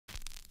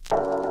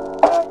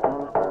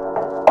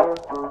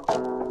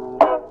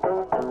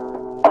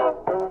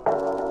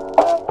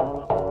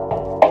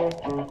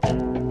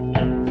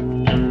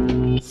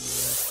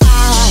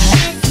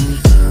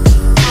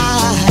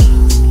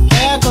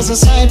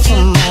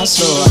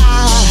muscle.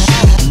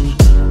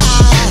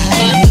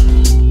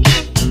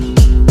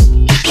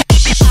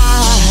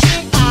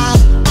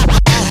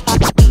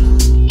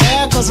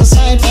 There goes a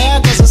sight, there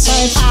goes a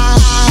sight.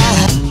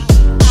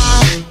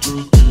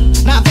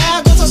 Now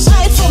there goes a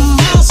sight from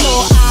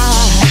muscle.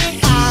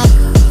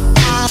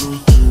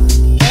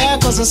 There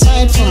goes a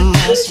sight from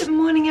muscle. Good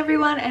morning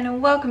everyone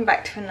and welcome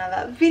back to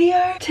another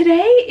video.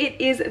 Today it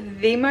is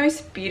the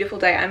most beautiful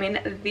day. I'm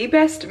in the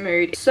best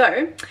mood.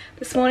 So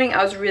this morning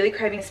I was really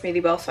craving a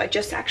smoothie bowl, so I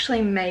just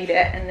actually made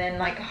it, and then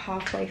like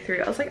halfway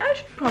through I was like, I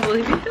should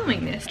probably be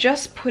filming this.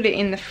 Just put it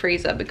in the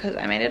freezer because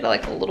I made it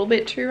like a little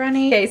bit too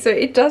runny. Okay, so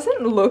it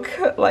doesn't look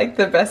like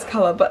the best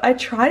color, but I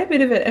tried a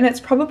bit of it and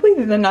it's probably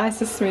the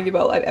nicest smoothie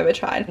bowl I've ever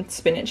tried. And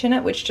spinach in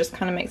it, which just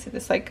kind of makes it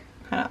this like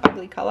kind of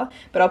ugly color,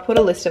 but I'll put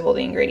a list of all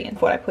the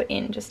ingredients, what I put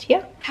in just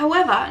here.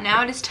 However,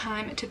 now it is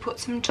time to put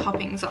some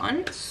toppings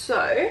on.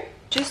 So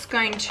just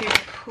going to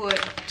put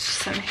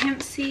some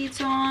hemp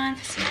seeds on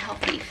for some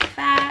healthy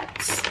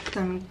fats,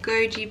 some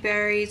goji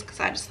berries because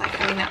I just like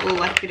having that little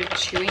like bit of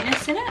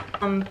chewiness in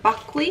it,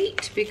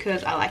 buckwheat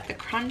because I like the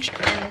crunch,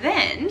 and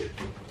then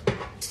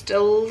just a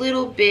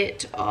little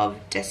bit of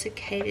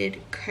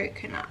desiccated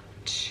coconut.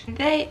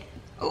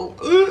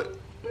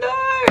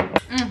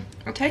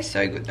 It tastes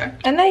so good though.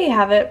 And there you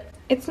have it.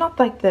 It's not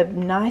like the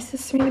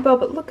nicest smoothie bowl,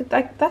 but look at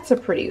that, that's a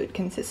pretty good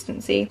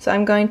consistency. So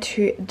I'm going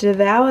to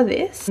devour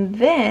this, and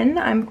then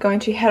I'm going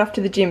to head off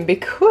to the gym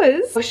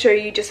because I'll show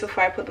you just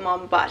before I put them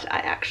on, but I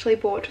actually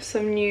bought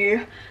some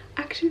new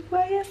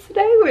activewear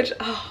yesterday, which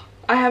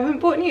I haven't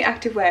bought new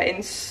activewear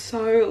in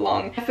so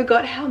long. I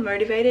forgot how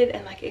motivated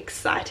and like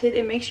excited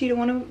it makes you to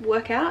want to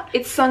work out.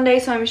 It's Sunday,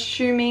 so I'm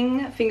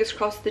assuming, fingers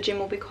crossed, the gym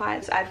will be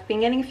quiet. So I've been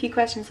getting a few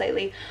questions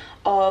lately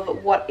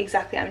of what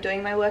exactly I'm doing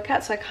in my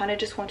workout, so I kind of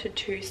just wanted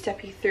to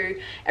step you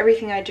through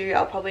everything I do.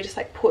 I'll probably just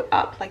like put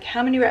up like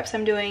how many reps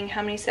I'm doing,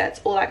 how many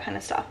sets, all that kind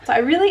of stuff. So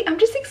I'm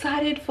just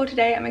excited for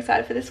today. I'm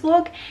excited for this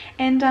vlog,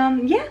 and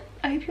yeah,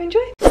 I hope you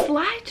enjoy.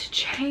 Slight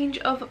change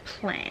of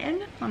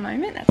plan. One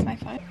moment, that's my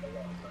phone.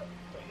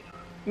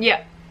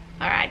 Yep,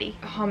 alrighty.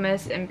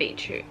 Hummus and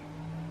beetroot.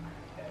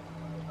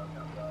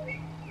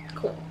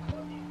 Cool.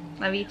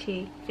 Love you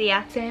too. So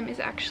yeah, Sam is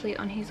actually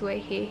on his way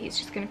here. He's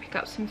just gonna pick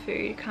up some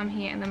food, come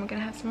here, and then we're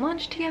gonna have some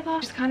lunch together.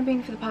 Just kind of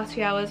been for the past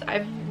few hours.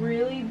 I've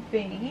really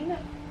been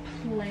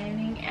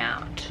planning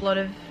out a lot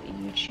of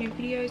YouTube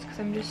videos because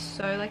I'm just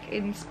so like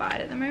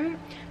inspired at the moment.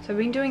 So I've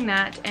been doing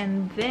that,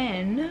 and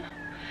then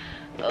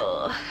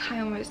I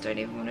almost don't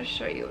even want to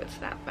show you, it's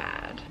that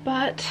bad.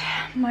 But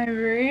my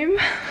room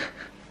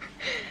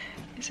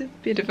it's a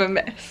bit of a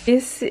mess.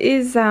 This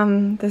is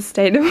the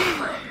state of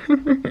my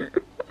room.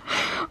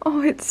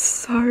 Oh, it's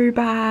so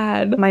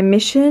bad. My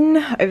mission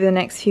over the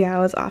next few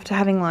hours after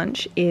having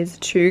lunch is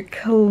to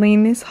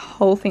clean this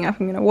whole thing up.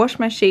 I'm gonna wash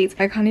my sheets.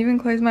 I can't even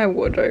close my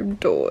wardrobe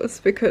doors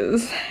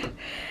because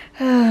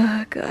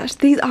oh gosh,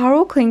 these are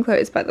all clean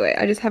clothes, by the way.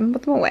 I just haven't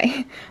put them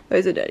away.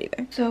 Those are dirty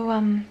though. So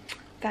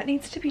that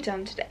needs to be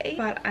done today,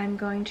 but I'm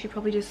going to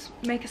probably just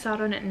make a start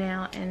on it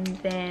now and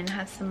then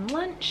have some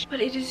lunch. But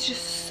it is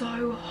just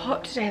so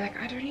hot today. Like,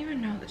 I don't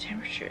even know what the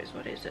temperature is.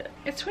 What is it?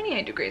 It's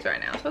 28 degrees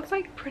right now, so it's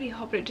like pretty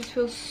hot, but it just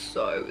feels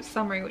so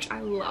summery, which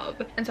I love.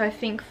 And so I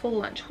think for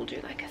lunch we'll do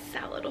like a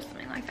salad or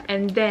something like that,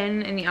 and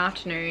then in the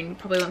afternoon,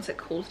 probably once it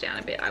cools down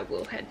a bit, I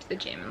will head to the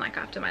gym, and like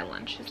after my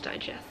lunch is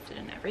digested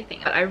and everything.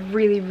 But I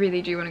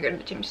really do want to go to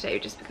the gym today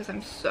just because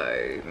I'm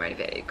so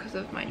motivated because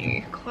of my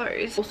new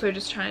clothes. Also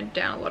just trying to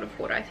down a lot of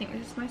water. I think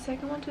this is my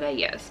second one today.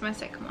 Yes, my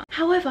second one.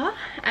 However,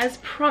 as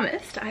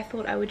promised, I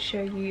thought I would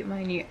show you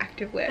my new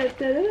activewear.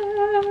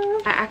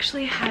 I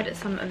actually had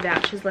some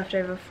vouchers left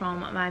over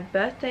from my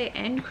birthday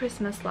and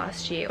Christmas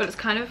last year, but it's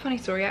kind of a funny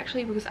story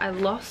actually because I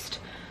lost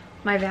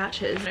my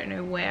vouchers. I don't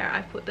know where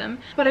I put them,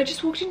 but I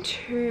just walked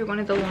into one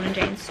of the Lawn and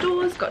Jayne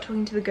stores, got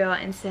talking to the girl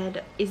and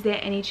said, is there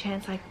any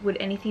chance, like, would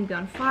anything be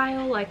on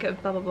file, like a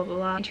blah blah blah blah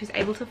blah, and she was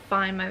able to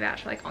find my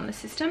voucher like on the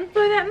system, so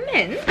that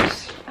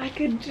meant I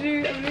could do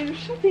a bit of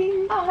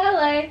shopping. Oh,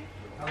 hello.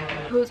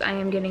 Because I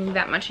am getting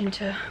that much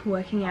into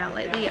working out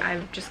lately,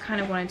 I've just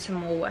kind of wanted some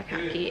more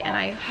workout gear, and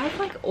I have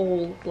like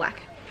all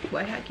black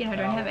workout gear. I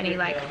don't have any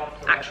like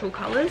actual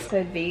colors.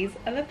 So these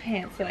are the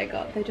pants that I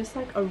got. They're just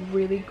like a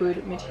really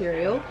good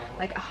material,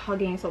 like a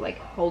hugging, so like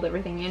hold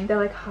everything in. They're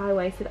like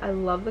high-waisted. I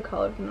love the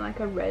color of them,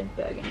 like a red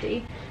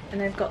burgundy, and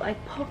they've got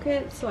like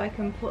pockets so I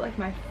can put like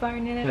my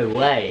phone in it. No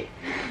way.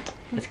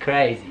 That's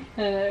crazy.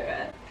 I know,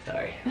 right?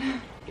 Sorry.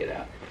 Get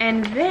out.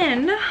 And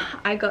then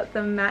I got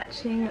the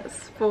matching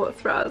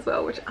sports bra as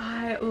well, which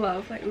I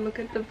love. Like, look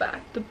at the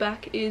back. The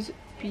back is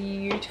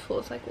beautiful.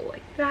 It's like all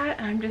like that,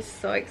 and I'm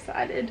just so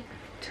excited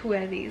to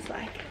wear these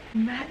like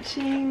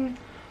matching.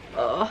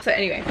 Oh, so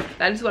anyway,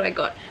 that is what I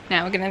got.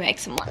 Now we're gonna make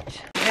some lunch.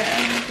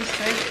 Yeah, just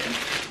so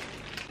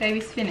good.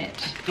 Baby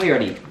spinach. We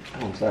already,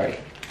 oh sorry,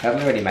 haven't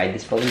we already made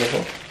this for them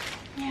before?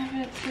 Yeah,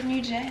 but it's the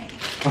new Jayne.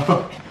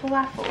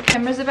 Falafel.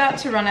 Camera's about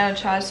to run out of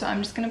charge, so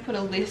I'm just gonna put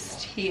a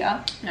list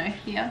here. No,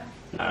 here.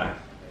 No.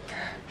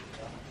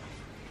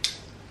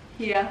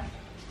 Here.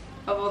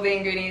 Of all the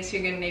ingredients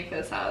you're gonna need for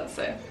the salad,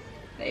 so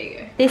There you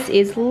go. This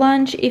is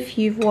lunch. If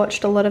you've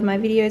watched a lot of my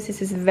videos,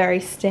 this is very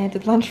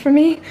standard lunch for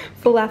me.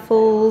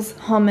 Falafels,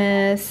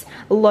 hummus,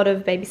 a lot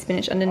of baby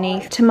spinach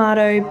underneath,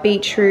 tomato,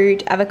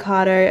 beetroot,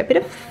 avocado, a bit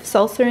of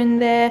salsa in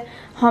there,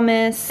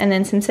 hummus, and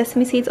then some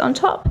sesame seeds on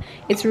top.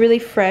 It's really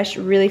fresh,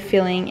 really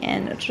filling,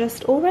 and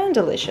just all around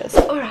delicious.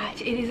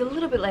 Alright, it is a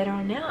little bit later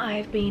on now.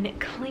 I've been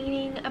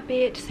cleaning a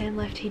bit. Sam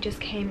left, he just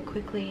came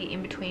quickly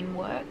in between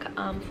work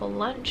for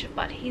lunch,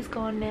 but he's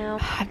gone now.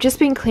 I've just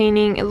been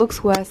cleaning. It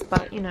looks worse,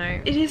 but you know,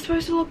 it is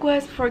supposed to look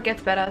worse before it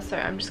gets better, so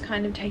I'm just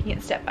kind of taking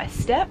it step by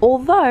step.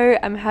 Although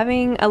I'm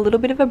having a little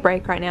bit of a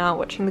break right now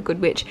watching The Good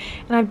Witch,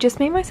 and I've just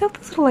made myself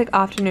this little like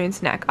afternoon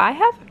snack. I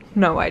have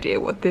no idea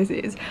what this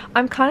is.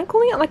 I'm kind of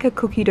calling it like a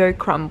cookie dough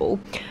crumble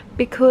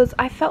because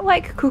I felt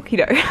like cookie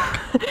dough.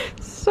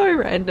 So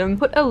random.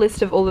 Put a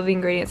list of all of the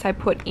ingredients I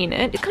put in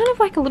it. It's kind of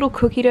like a little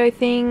cookie dough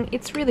thing.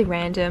 It's really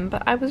random,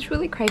 but I was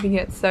really craving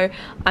it, so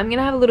I'm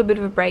gonna have a little bit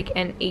of a break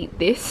and eat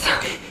this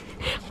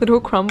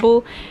little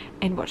crumble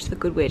and watch The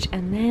Good Witch,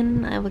 and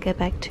then I will get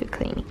back to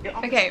cleaning.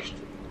 Okay,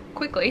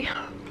 quickly,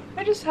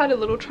 I just had a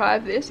little try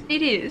of this.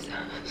 It is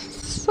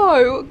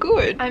so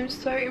good. I'm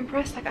so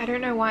impressed. Like, I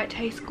don't know why it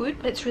tastes good,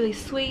 but it's really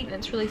sweet and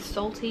it's really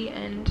salty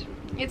and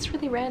it's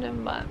really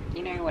random, but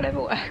you know,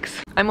 whatever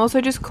works. I'm also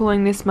just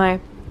calling this my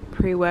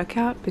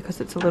pre-workout because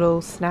it's a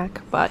little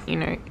snack, but you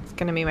know, it's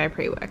gonna be my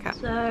pre-workout.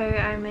 So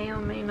I may or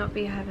may not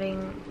be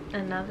having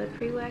another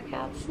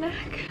pre-workout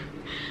snack,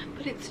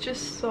 but it's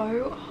just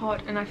so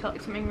hot and I felt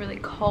like something really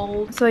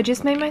cold. So I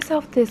just made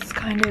myself this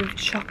kind of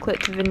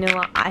chocolate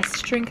vanilla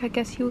ice drink, I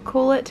guess you would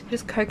call it.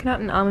 Just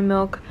coconut and almond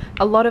milk,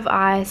 a lot of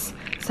ice,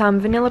 some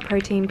vanilla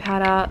protein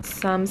powder,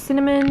 some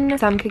cinnamon,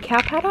 some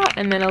cacao powder,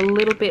 and then a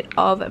little bit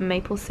of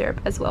maple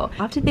syrup as well.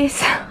 After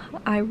this,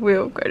 I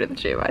will go to the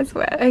gym, I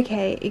swear.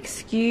 Okay,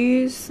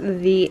 excuse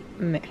the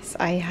mess.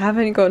 I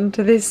haven't gotten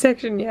to this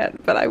section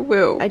yet, but I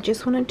will. I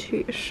just wanted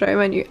to show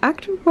my new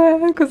activewear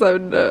because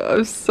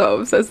I'm so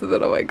obsessed with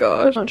it. Oh my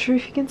gosh. Not sure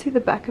if you can see the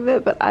back of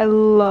it, but I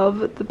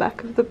love the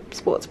back of the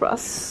sports bra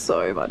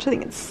so much. I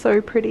think it's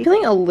so pretty.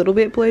 Feeling a little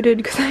bit bloated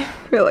because I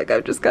feel like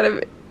I've just kind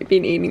of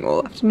been eating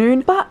all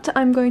afternoon, but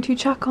I'm going to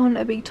chuck on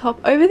a big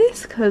top over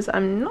this because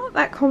I'm not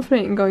that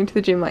confident in going to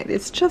the gym like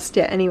this just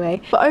yet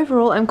anyway. But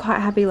overall, I'm quite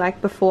happy.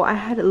 Like before, I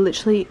had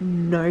literally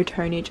no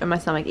tonage on my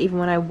stomach even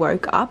when I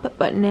woke up,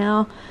 but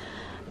now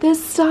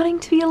there's starting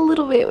to be a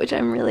little bit, which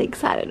I'm really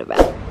excited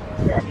about.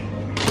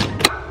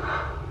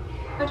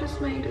 I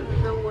just made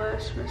the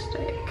worst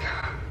mistake.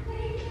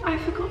 I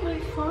forgot my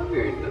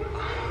phone.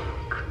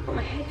 Got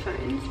my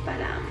headphones, but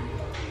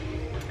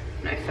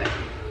no phone.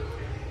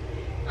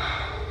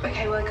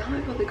 Okay, well I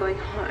can't bother going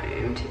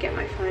home to get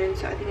my phone,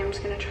 so I think I'm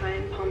just gonna try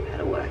and pump out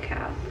a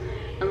workout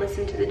and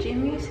listen to the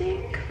gym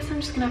music. So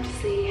I'm just gonna have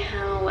to see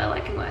how well I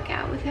can work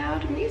out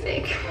without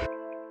music.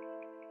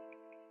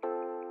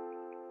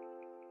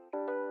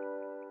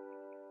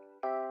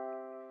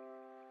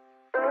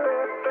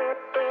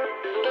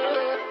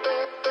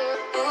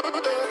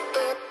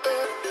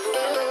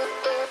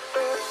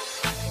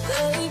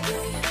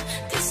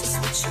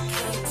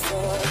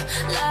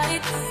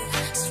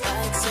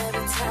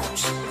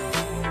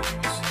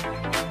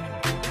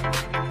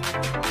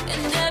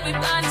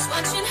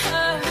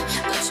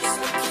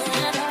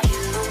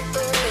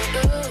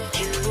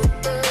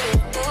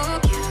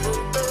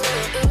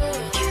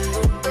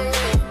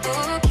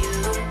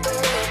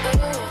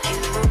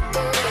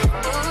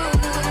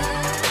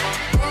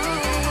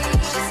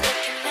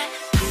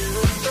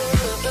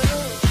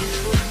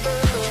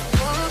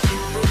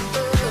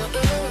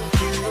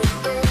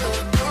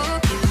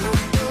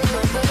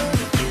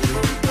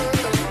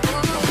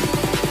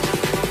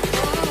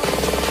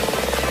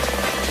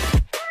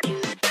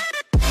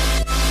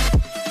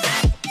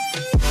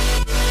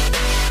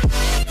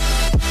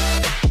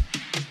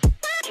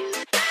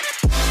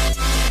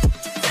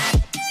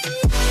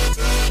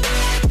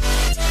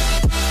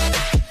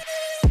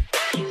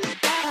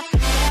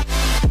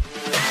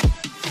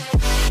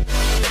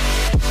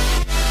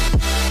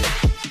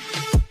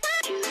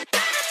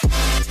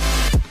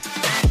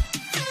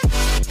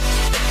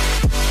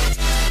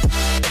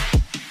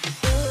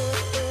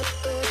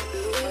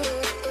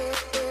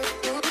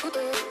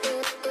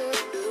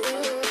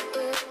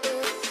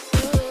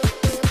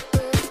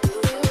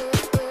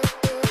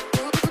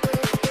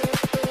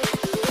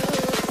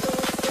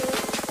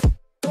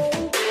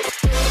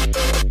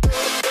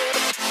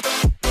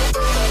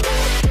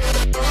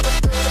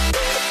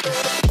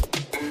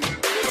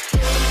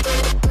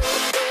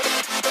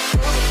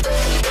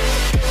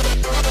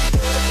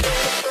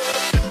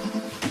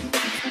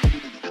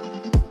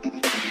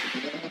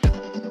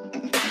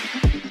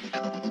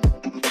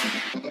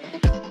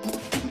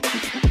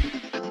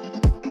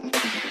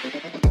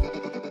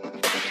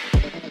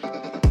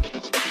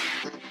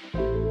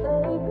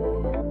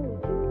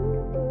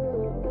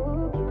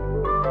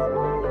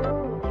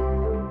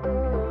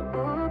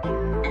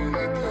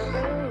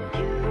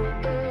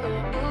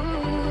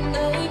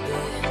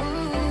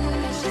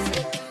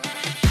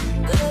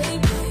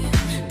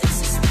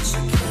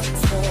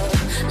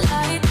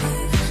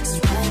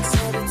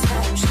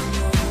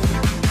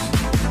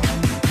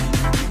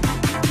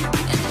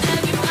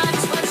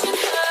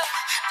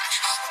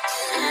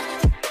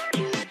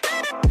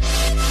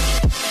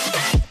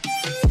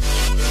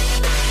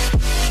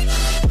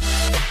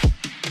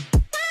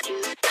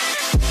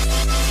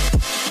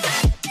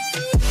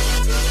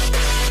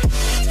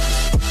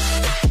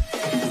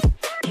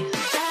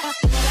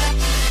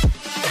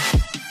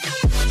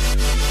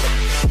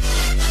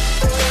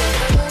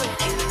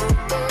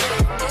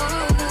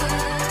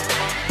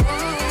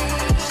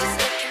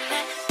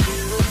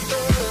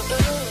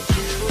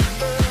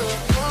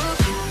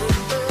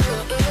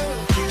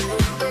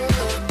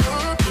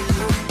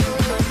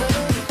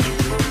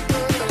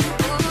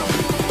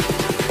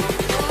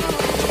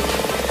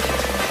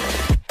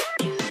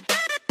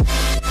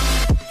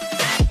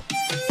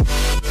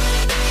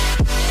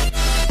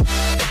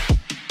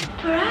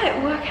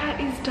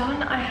 workout is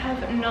done. I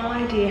have no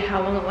idea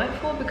how long it went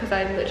for because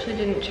I literally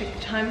didn't check the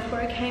time before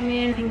I came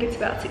in. I think it's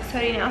about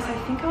 6:30 now, so I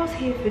think I was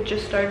here for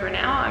just over an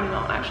hour. I'm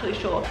not actually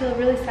sure. I feel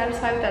really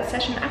satisfied with that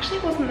session. Actually,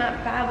 it wasn't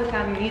that bad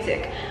without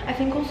music. I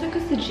think also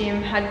because the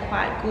gym had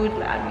quite good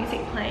loud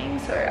music playing,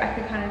 so I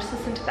could kind of just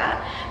listen to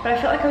that. But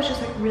I felt like I was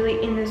just like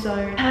really in the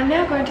zone. And I'm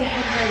now going to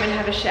head home and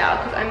have a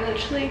shower because I'm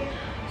literally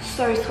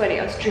so sweaty.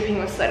 I was dripping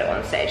with sweat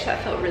on stage, so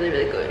that felt really,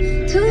 really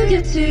good. To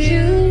get to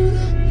you.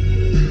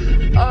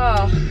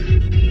 Oh,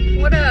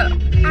 what a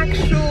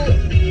actual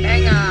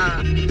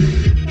banger.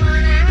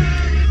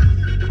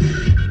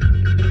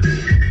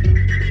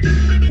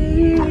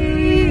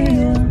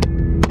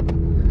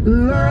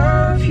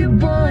 Love you're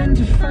born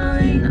to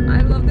find.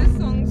 I love this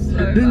song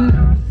so much.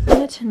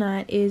 Dinner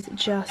tonight is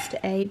just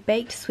a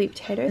baked sweet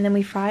potato, and then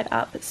we fried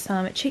up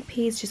some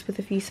chickpeas just with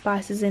a few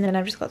spices in it. And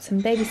I've just got some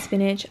baby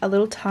spinach, a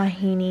little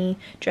tahini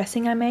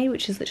dressing I made,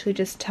 which is literally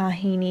just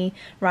tahini,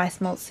 rice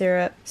malt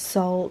syrup,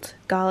 salt,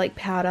 garlic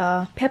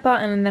powder, pepper,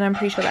 and then I'm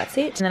pretty sure that's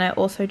it. And then I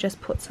also just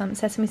put some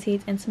sesame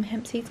seeds and some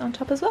hemp seeds on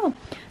top as well.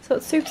 So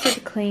it's super, super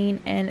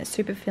clean and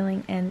super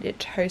filling, and it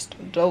tastes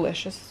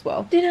delicious as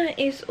well. Dinner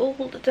is all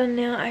done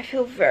now. I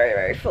feel very,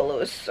 very full. It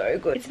was so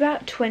good. It's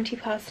about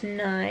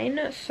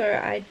 9:20, so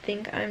I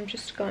think I'm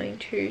just going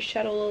to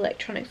shut all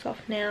electronics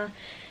off now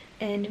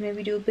and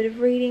maybe do a bit of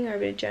reading or a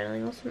bit of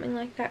journaling or something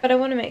like that. But I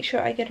want to make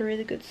sure I get a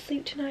really good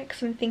sleep tonight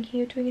because I'm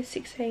thinking of doing a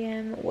 6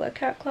 AM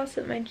workout class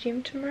at my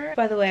gym tomorrow.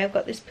 By the way, I've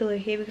got this pillow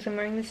here because I'm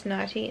wearing this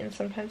nightie and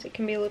sometimes it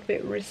can be a little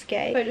bit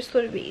risque. So I just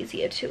thought it'd be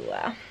easier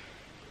to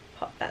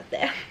pop that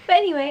there. But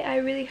anyway, I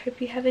really hope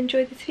you have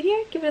enjoyed this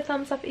video. Give it a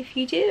thumbs up if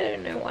you did. I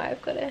don't know why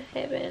I've got a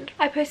hairband.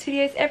 I post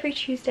videos every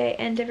Tuesday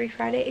and every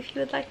Friday if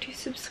you would like to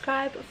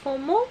subscribe for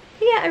more.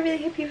 But yeah, I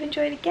really hope you've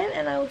enjoyed again,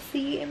 and I will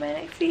see you in my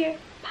next video.